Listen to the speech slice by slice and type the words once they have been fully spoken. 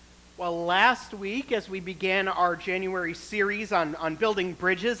Well, last week, as we began our January series on building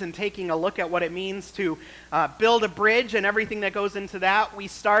bridges and taking a look at what it means to build a bridge and everything that goes into that, we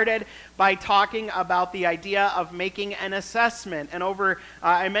started by talking about the idea of making an assessment. And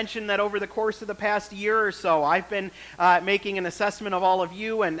I mentioned that over the course of the past year or so, I've been making an assessment of all of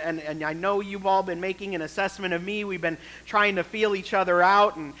you, and I know you've all been making an assessment of me. We've been trying to feel each other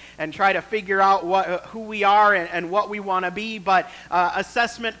out and try to figure out who we are and what we want to be. But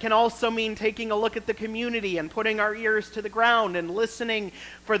assessment can also mean taking a look at the community and putting our ears to the ground and listening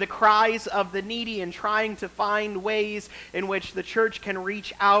for the cries of the needy and trying to find ways in which the church can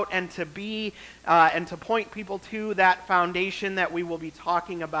reach out and to be and to point people to that foundation that we will be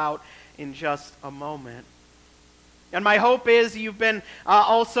talking about in just a moment. And my hope is you've been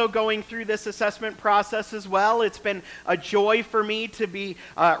also going through this assessment process as well. It's been a joy for me to be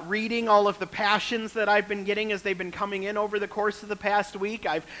reading all of the passions that I've been getting as they've been coming in over the course of the past week.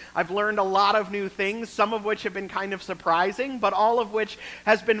 I've learned a lot of new things, some of which have been kind of surprising, but all of which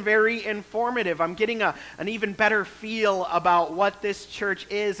has been very informative. I'm getting an even better feel about what this church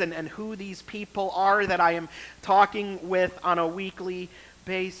is and who these people are that I am talking with on a weekly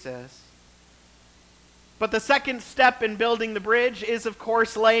basis. But the second step in building the bridge is, of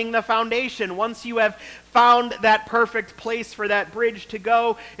course, laying the foundation. Once you have found that perfect place for that bridge to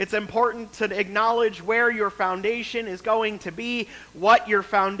go, it's important to acknowledge where your foundation is going to be, what your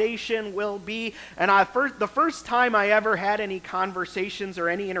foundation will be. And the first time I ever had any conversations or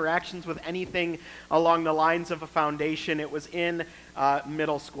any interactions with anything along the lines of a foundation, it was in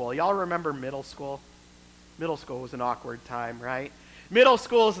middle school. Y'all remember middle school? Middle school was an awkward time, right? Middle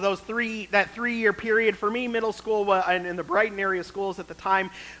school is that 3-year period. For me, middle school in the Brighton area schools at the time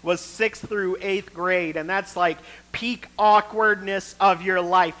was 6th through 8th grade, and that's like peak awkwardness of your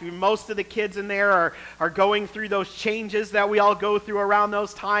life. Most of the kids in there are going through those changes that we all go through around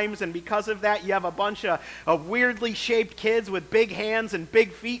those times, and because of that, you have a bunch of weirdly shaped kids with big hands and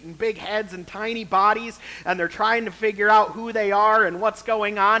big feet and big heads and tiny bodies, and they're trying to figure out who they are and what's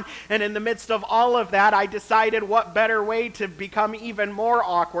going on. And in the midst of all of that, I decided what better way to become even more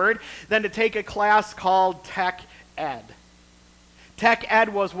awkward than to take a class called Tech Ed. Tech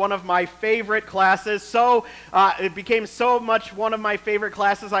Ed was one of my favorite classes, so it became so much one of my favorite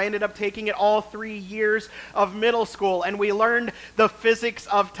classes, I ended up taking it all 3 years of middle school, and we learned the physics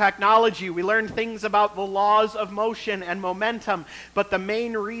of technology. We learned things about the laws of motion and momentum, but the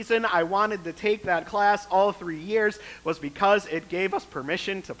main reason I wanted to take that class all 3 years was because it gave us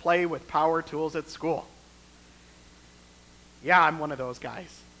permission to play with power tools at school. Yeah, I'm one of those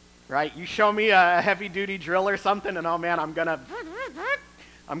guys, right? You show me a heavy-duty drill or something, and oh man, I'm gonna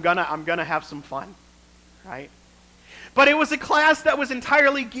have some fun, right? But it was a class that was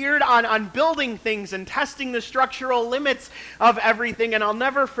entirely geared on building things and testing the structural limits of everything. And I'll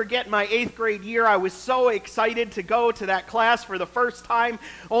never forget my 8th grade year. I was so excited to go to that class for the first time,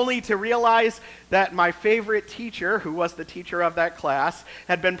 only to realize that my favorite teacher, who was the teacher of that class,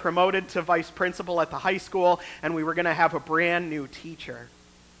 had been promoted to vice principal at the high school, and we were going to have a brand new teacher.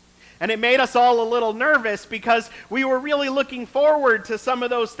 And it made us all a little nervous because we were really looking forward to some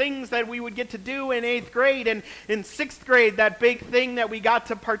of those things that we would get to do in 8th grade. And in 6th grade, that big thing that we got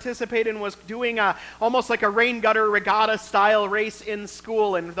to participate in was doing almost like a rain gutter regatta style race in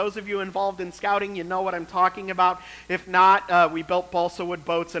school. And those of you involved in scouting, you know what I'm talking about. If not, we built balsa wood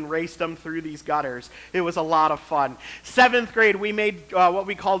boats and raced them through these gutters. It was a lot of fun. 7th grade, we made what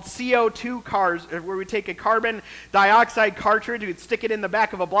we called CO2 cars, where we take a carbon dioxide cartridge, we'd stick it in the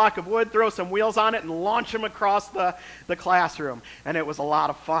back of a block of wood, throw some wheels on it, and launch them across the classroom. And it was a lot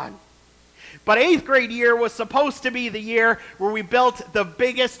of fun. But 8th grade year was supposed to be the year where we built the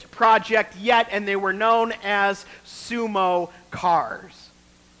biggest project yet, and they were known as sumo cars.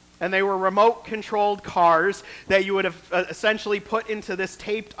 And they were remote-controlled cars that you would have essentially put into this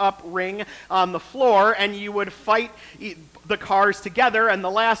taped-up ring on the floor, and you would fight the cars together, and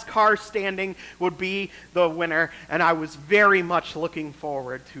the last car standing would be the winner. And I was very much looking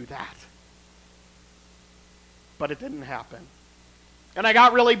forward to that. But it didn't happen. And I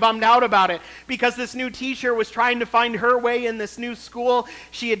got really bummed out about it because this new teacher was trying to find her way in this new school.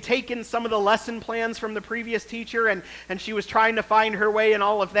 She had taken some of the lesson plans from the previous teacher, and she was trying to find her way in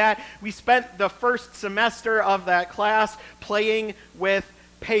all of that. We spent the first semester of that class playing with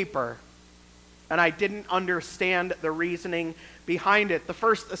paper, and I didn't understand the reasoning behind it. The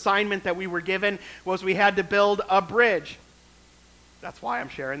first assignment that we were given was we had to build a bridge. That's why I'm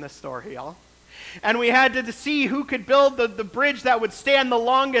sharing this story, y'all. And we had to see who could build the bridge that would stand the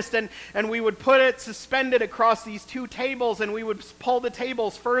longest, and we would put it suspended across these two tables, and we would pull the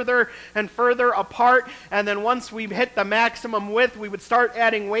tables further and further apart, and then once we hit the maximum width, we would start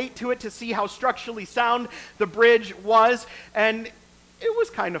adding weight to it to see how structurally sound the bridge was, and it was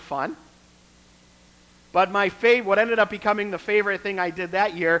kind of fun. But what ended up becoming the favorite thing I did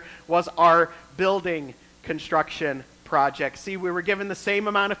that year was our building construction project. See, we were given the same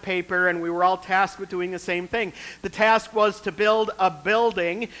amount of paper and we were all tasked with doing the same thing. The task was to build a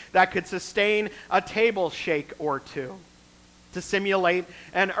building that could sustain a table shake or two, to simulate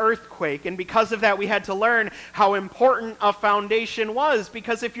an earthquake. And because of that, we had to learn how important a foundation was,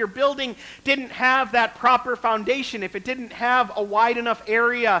 because if your building didn't have that proper foundation, if it didn't have a wide enough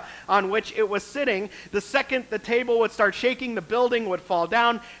area on which it was sitting, the second the table would start shaking, the building would fall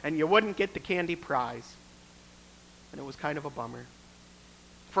down and you wouldn't get the candy prize. And it was kind of a bummer.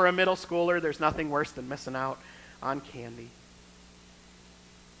 For a middle schooler, there's nothing worse than missing out on candy.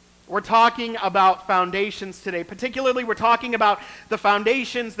 We're talking about foundations today. Particularly, we're talking about the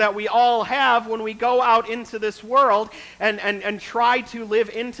foundations that we all have when we go out into this world and try to live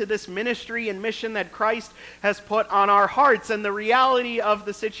into this ministry and mission that Christ has put on our hearts. And the reality of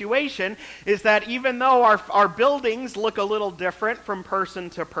the situation is that even though our buildings look a little different from person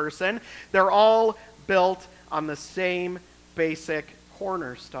to person, they're all built on the same basic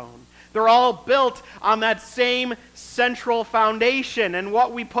cornerstone. They're all built on that same central foundation, and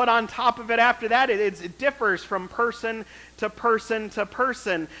what we put on top of it after that, it differs from person to person to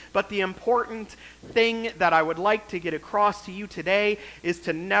person. But the important thing that I would like to get across to you today is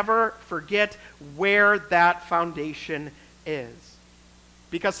to never forget where that foundation is.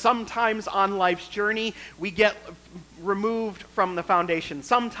 Because sometimes on life's journey, we get removed from the foundation.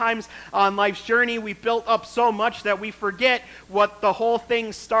 Sometimes on life's journey, we built up so much that we forget what the whole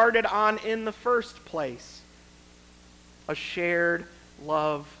thing started on in the first place. A shared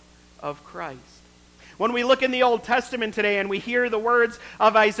love of Christ. When we look in the Old Testament today and we hear the words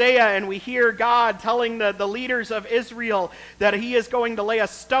of Isaiah and we hear God telling the leaders of Israel that he is going to lay a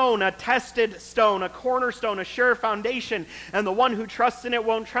stone, a tested stone, a cornerstone, a sure foundation, and the one who trusts in it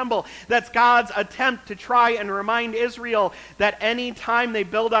won't tremble. That's God's attempt to try and remind Israel that any time they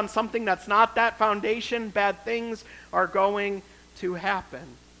build on something that's not that foundation, bad things are going to happen.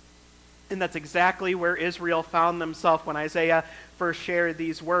 And that's exactly where Israel found themselves when Isaiah first shared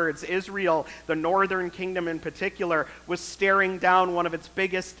these words. Israel, the northern kingdom in particular, was staring down one of its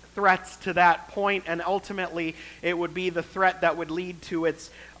biggest threats to that point, and ultimately it would be the threat that would lead to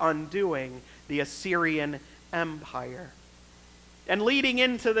its undoing, the Assyrian Empire. And leading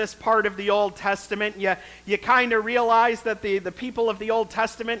into this part of the Old Testament, you kind of realize that the people of the Old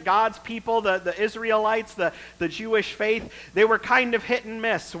Testament, God's people, the Israelites, the Jewish faith, they were kind of hit and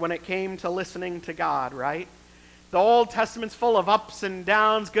miss when it came to listening to God, right? The Old Testament's full of ups and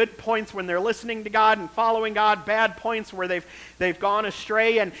downs, good points when they're listening to God and following God, bad points where they've gone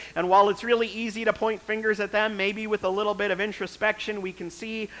astray. And while it's really easy to point fingers at them, maybe with a little bit of introspection, we can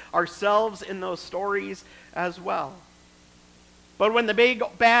see ourselves in those stories as well. But when the big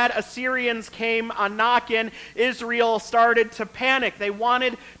bad Assyrians came a knocking, Israel started to panic. They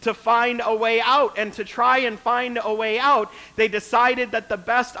wanted to find a way out, and to try and find a way out, they decided that the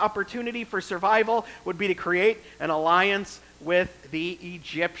best opportunity for survival would be to create an alliance with the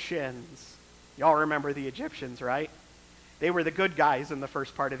Egyptians. Y'all remember the Egyptians, right? They were the good guys in the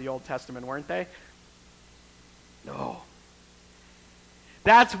first part of the Old Testament, weren't they? No.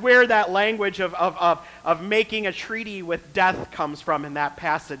 That's where that language of making a treaty with death comes from in that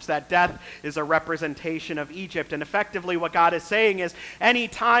passage. That death is a representation of Egypt. And effectively what God is saying is, any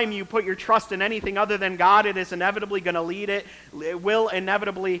time you put your trust in anything other than God, it is inevitably going to it will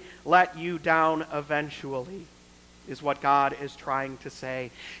inevitably let you down eventually, is what God is trying to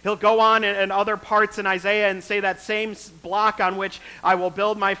say. He'll go on in other parts in Isaiah and say that same block on which I will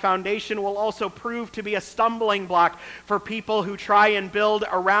build my foundation will also prove to be a stumbling block for people who try and build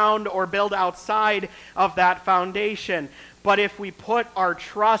around or build outside of that foundation. But if we put our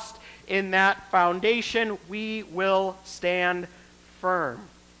trust in that foundation, we will stand firm.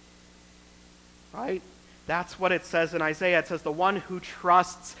 Right? That's what it says in Isaiah. It says the one who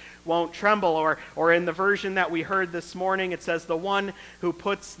trusts won't tremble. Or in the version that we heard this morning, it says the one who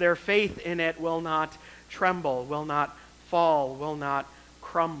puts their faith in it will not tremble, will not fall, will not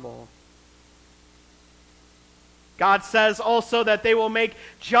crumble. God says also that they will make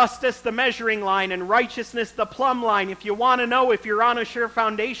justice the measuring line and righteousness the plumb line. If you want to know if you're on a sure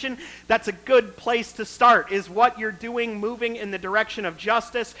foundation, that's a good place to start. Is what you're doing moving in the direction of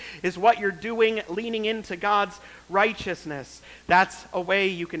justice? Is what you're doing leaning into God's righteousness? That's a way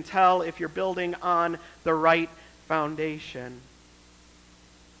you can tell if you're building on the right foundation.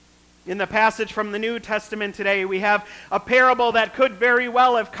 In the passage from the New Testament today, we have a parable that could very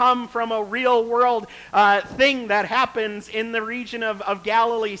well have come from a real world thing that happens in the region of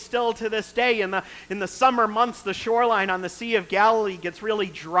Galilee still to this day. In the summer months, the shoreline on the Sea of Galilee gets really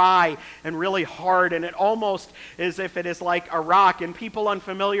dry and really hard, and it almost as if it is like a rock. And people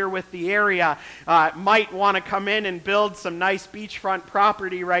unfamiliar with the area might want to come in and build some nice beachfront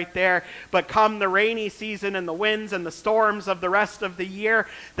property right there, but come the rainy season and the winds and the storms of the rest of the year,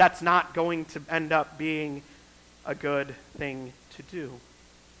 that's not going to end up being a good thing to do.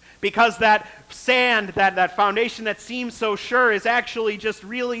 Because that sand, that foundation that seems so sure is actually just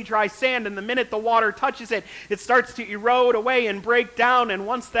really dry sand, and the minute the water touches it, it starts to erode away and break down, and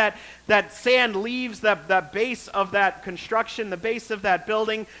once that sand leaves the base of that construction, the base of that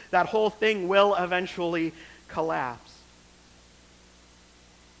building, that whole thing will eventually collapse.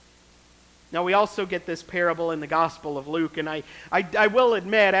 Now, we also get this parable in the Gospel of Luke, and I will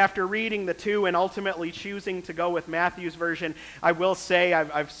admit, after reading the two and ultimately choosing to go with Matthew's version, I will say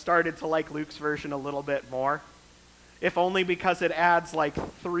I've started to like Luke's version a little bit more, if only because it adds like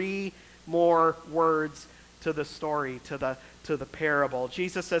 3 more words to the story, to the parable.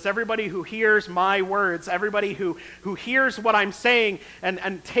 Jesus says, everybody who hears my words, everybody who hears what I'm saying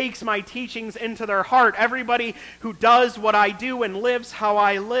and takes my teachings into their heart, everybody who does what I do and lives how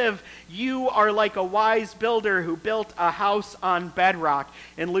I live, you are like a wise builder who built a house on bedrock.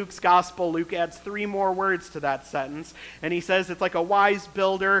 In Luke's gospel, Luke adds 3 more words to that sentence, and he says it's like a wise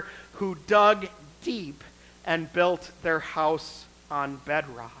builder who dug deep and built their house on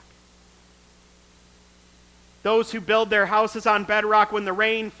bedrock. Those who build their houses on bedrock, when the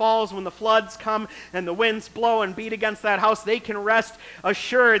rain falls, when the floods come, and the winds blow and beat against that house, they can rest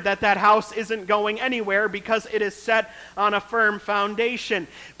assured that that house isn't going anywhere because it is set on a firm foundation.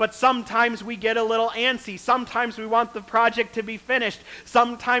 But sometimes we get a little antsy. Sometimes we want the project to be finished.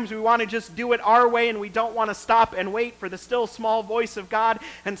 Sometimes we want to just do it our way, and we don't want to stop and wait for the still small voice of God.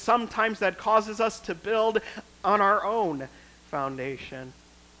 And sometimes that causes us to build on our own foundation.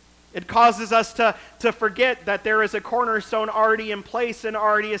 It causes us to forget that there is a cornerstone already in place and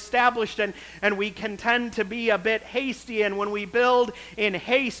already established, and we can tend to be a bit hasty. And when we build in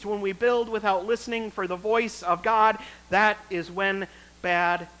haste, when we build without listening for the voice of God, that is when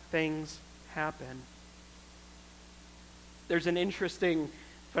bad things happen. There's an interesting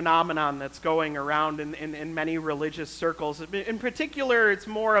phenomenon that's going around in many religious circles. In particular, it's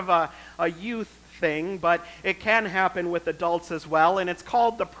more of a youth thing, but it can happen with adults as well, and it's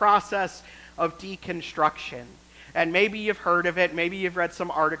called the process of deconstruction. And maybe you've heard of it, maybe you've read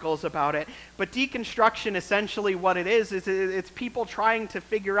some articles about it, but deconstruction, essentially what it is it's people trying to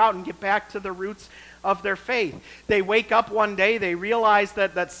figure out and get back to the roots of their faith. They wake up one day, they realize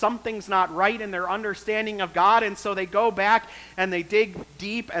that something's not right in their understanding of God, and so they go back and they dig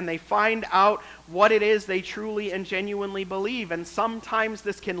deep and they find out what it is they truly and genuinely believe. And sometimes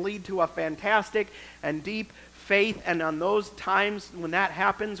this can lead to a fantastic and deep faith, and on those times when that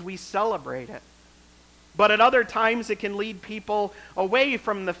happens, we celebrate it. But at other times, it can lead people away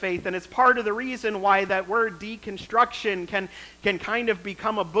from the faith, and it's part of the reason why that word deconstruction can kind of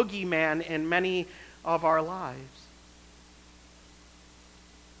become a boogeyman in many of our lives.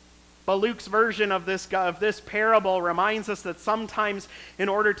 But Luke's version of this parable reminds us that sometimes in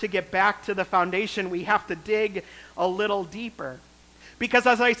order to get back to the foundation, we have to dig a little deeper. Because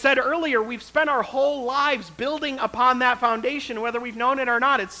as I said earlier, we've spent our whole lives building upon that foundation, whether we've known it or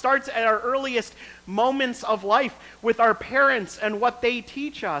not. It starts at our earliest moments of life with our parents and what they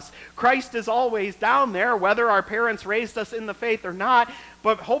teach us. Christ is always down there, whether our parents raised us in the faith or not,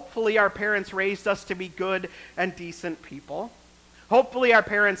 but hopefully our parents raised us to be good and decent people. Hopefully our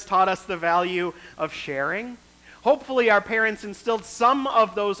parents taught us the value of sharing. Hopefully our parents instilled some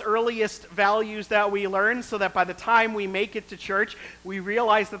of those earliest values that we learned so that by the time we make it to church, we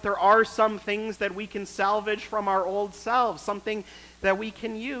realize that there are some things that we can salvage from our old selves, something that we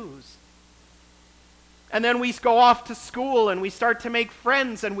can use. And then we go off to school and we start to make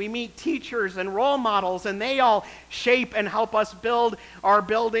friends and we meet teachers and role models, and they all shape and help us build our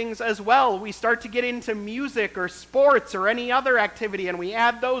buildings as well. We start to get into music or sports or any other activity, and we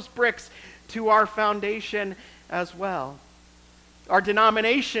add those bricks to our foundation as well. Our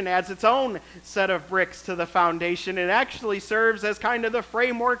denomination adds its own set of bricks to the foundation. It actually serves as kind of the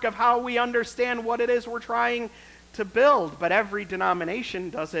framework of how we understand what it is we're trying to build, but every denomination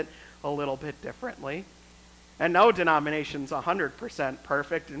does it a little bit differently. And no denomination's 100%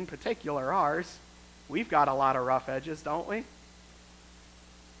 perfect, in particular ours. We've got a lot of rough edges, don't we?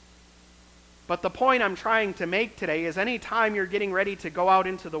 But the point I'm trying to make today is anytime you're getting ready to go out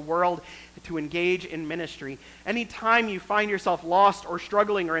into the world to engage in ministry, anytime you find yourself lost or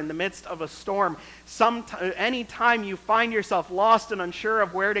struggling or in the midst of a storm, anytime you find yourself lost and unsure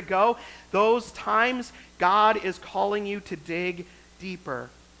of where to go, those times God is calling you to dig deeper,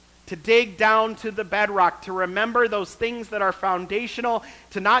 to dig down to the bedrock, to remember those things that are foundational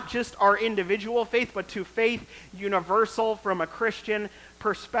to not just our individual faith, but to faith universal from a Christian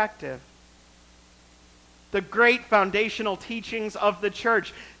perspective. The great foundational teachings of the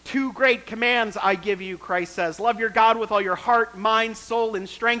church. 2 great commands I give you, Christ says. Love your God with all your heart, mind, soul, and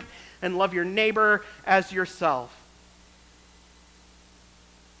strength, and love your neighbor as yourself.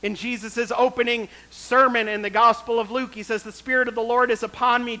 In Jesus' opening sermon in the Gospel of Luke, he says, the Spirit of the Lord is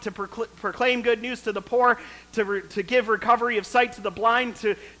upon me to proclaim good news to the poor, to give recovery of sight to the blind,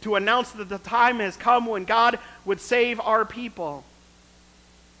 to announce that the time has come when God would save our people.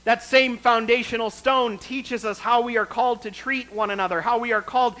 That same foundational stone teaches us how we are called to treat one another, how we are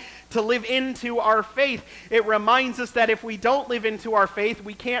called to live into our faith. It reminds us that if we don't live into our faith,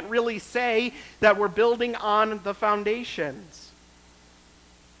 we can't really say that we're building on the foundations.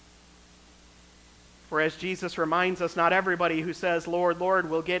 For as Jesus reminds us, not everybody who says, Lord, Lord,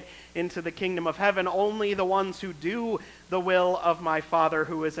 will get into the kingdom of heaven. Only the ones who do the will of my Father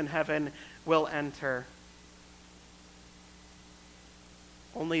who is in heaven will enter.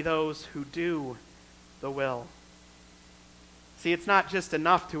 Only those who do the will. See, it's not just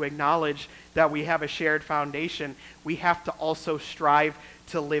enough to acknowledge that we have a shared foundation. We have to also strive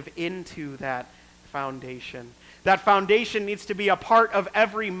to live into that foundation. That foundation needs to be a part of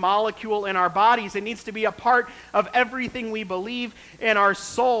every molecule in our bodies. It needs to be a part of everything we believe in our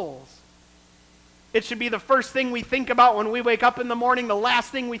souls. It should be the first thing we think about when we wake up in the morning, the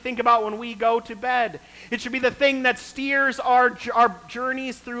last thing we think about when we go to bed. It should be the thing that steers our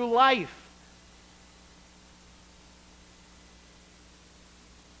journeys through life.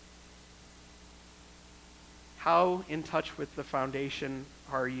 How in touch with the foundation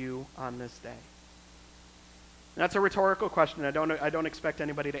are you on this day? And that's a rhetorical question. I don't expect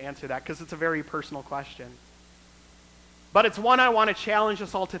anybody to answer that because it's a very personal question. But it's one I want to challenge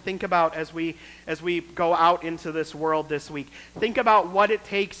us all to think about as we go out into this world this week. Think about what it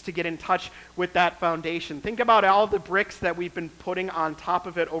takes to get in touch with that foundation. Think about all the bricks that we've been putting on top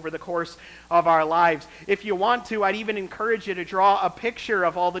of it over the course of our lives. If you want to, I'd even encourage you to draw a picture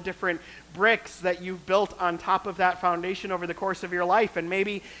of all the different bricks that you've built on top of that foundation over the course of your life. And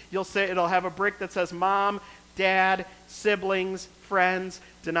maybe you'll say it'll have a brick that says mom, dad, siblings, friends,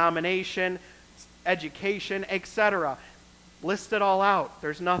 denomination, education, etc. List it all out.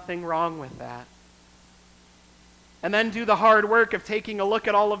 There's nothing wrong with that. And then do the hard work of taking a look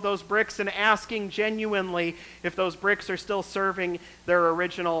at all of those bricks and asking genuinely if those bricks are still serving their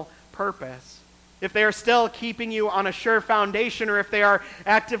original purpose. If they are still keeping you on a sure foundation, or if they are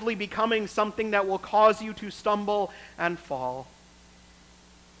actively becoming something that will cause you to stumble and fall.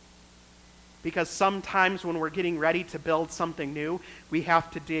 Because sometimes when we're getting ready to build something new, we have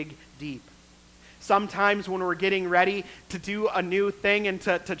to dig deep. Sometimes when we're getting ready to do a new thing and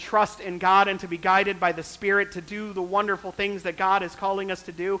to trust in God and to be guided by the Spirit to do the wonderful things that God is calling us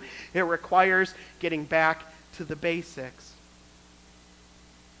to do, it requires getting back to the basics.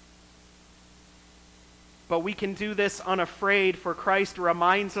 But we can do this unafraid, for Christ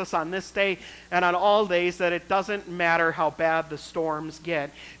reminds us on this day and on all days that it doesn't matter how bad the storms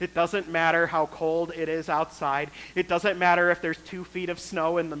get. It doesn't matter how cold it is outside. It doesn't matter if there's 2 feet of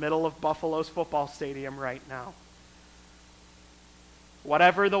snow in the middle of Buffalo's football stadium right now.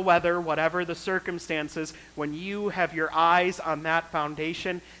 Whatever the weather, whatever the circumstances, when you have your eyes on that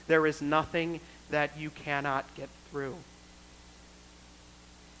foundation, there is nothing that you cannot get through.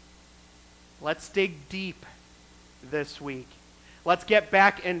 Let's dig deep this week. Let's get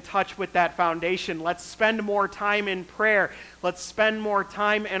back in touch with that foundation. Let's spend more time in prayer. Let's spend more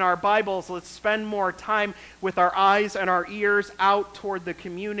time in our Bibles. Let's spend more time with our eyes and our ears out toward the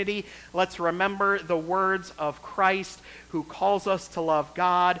community. Let's remember the words of Christ, who calls us to love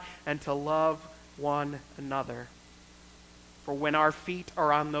God and to love one another. For when our feet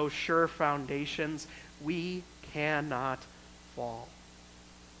are on those sure foundations, we cannot fall.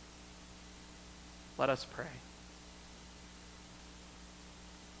 Let us pray.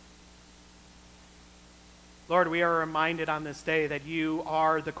 Lord, we are reminded on this day that you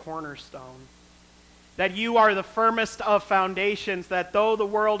are the cornerstone, that you are the firmest of foundations, that though the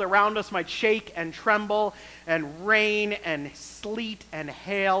world around us might shake and tremble and rain and sleet and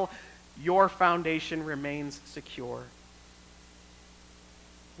hail, your foundation remains secure.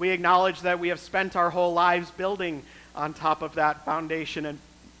 We acknowledge that we have spent our whole lives building on top of that foundation, and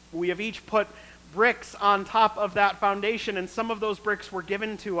we have each put bricks on top of that foundation, and some of those bricks were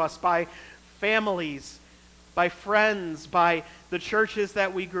given to us by families, by friends, by the churches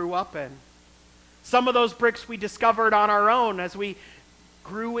that we grew up in. Some of those bricks we discovered on our own as we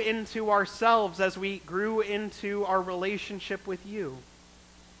grew into ourselves, as we grew into our relationship with you.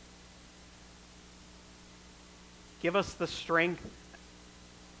 Give us the strength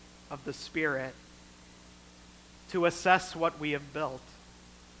of the Spirit to assess what we have built,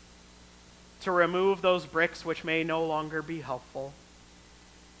 to remove those bricks which may no longer be helpful,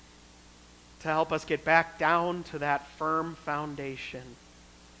 to help us get back down to that firm foundation.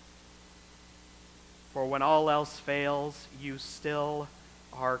 For when all else fails, you still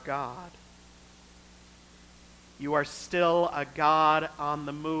are God. You are still a God on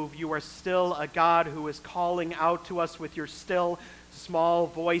the move. You are still a God who is calling out to us with your still small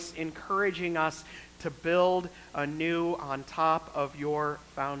voice, encouraging us to build anew on top of your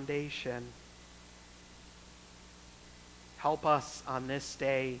foundation. Help us on this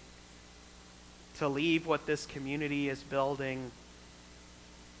day to leave what this community is building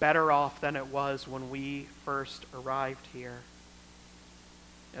better off than it was when we first arrived here.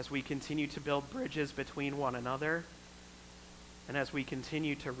 As we continue to build bridges between one another, and as we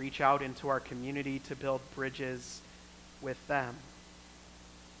continue to reach out into our community to build bridges with them.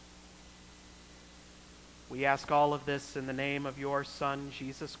 We ask all of this in the name of your Son,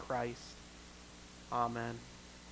 Jesus Christ. Amen.